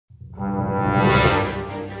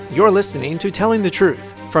You're listening to Telling the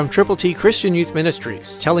Truth from Triple T Christian Youth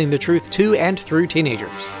Ministries, telling the truth to and through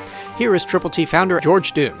teenagers. Here is Triple T founder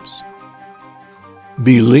George Dooms.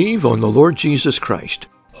 Believe on the Lord Jesus Christ.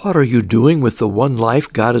 What are you doing with the one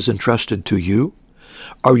life God has entrusted to you?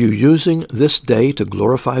 Are you using this day to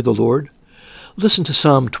glorify the Lord? Listen to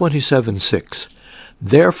Psalm 27:6.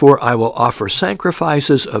 Therefore I will offer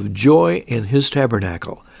sacrifices of joy in his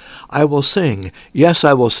tabernacle. I will sing, yes,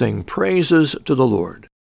 I will sing praises to the Lord.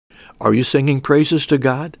 Are you singing praises to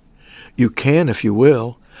God? You can if you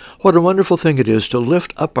will. What a wonderful thing it is to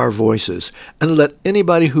lift up our voices and let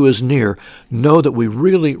anybody who is near know that we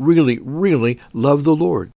really, really, really love the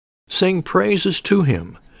Lord. Sing praises to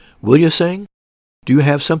him. Will you sing? Do you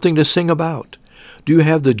have something to sing about? Do you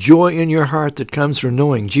have the joy in your heart that comes from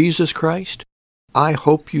knowing Jesus Christ? I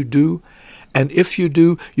hope you do. And if you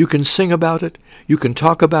do, you can sing about it. You can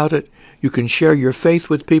talk about it. You can share your faith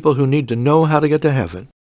with people who need to know how to get to heaven.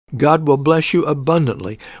 God will bless you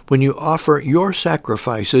abundantly when you offer your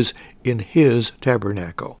sacrifices in his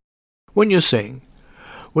tabernacle. When you sing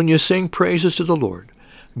praises to the Lord,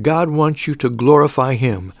 God wants you to glorify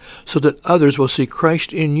him so that others will see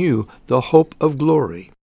Christ in you, the hope of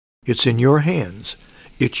glory. It's in your hands.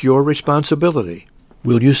 It's your responsibility.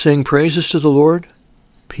 Will you sing praises to the Lord?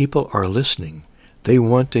 People are listening. They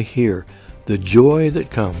want to hear the joy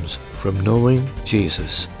that comes from knowing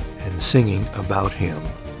Jesus and singing about him.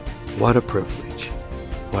 What a privilege.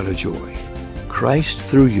 What a joy. Christ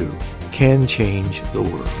through you can change the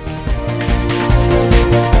world.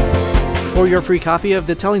 For your free copy of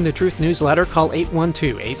the Telling the Truth newsletter, call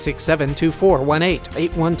 812-867-2418,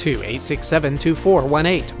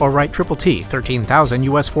 812-867-2418, or write Triple T, 13,000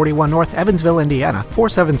 U.S. 41 North, Evansville, Indiana,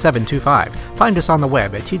 47725. Find us on the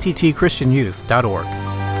web at tttchristianyouth.org.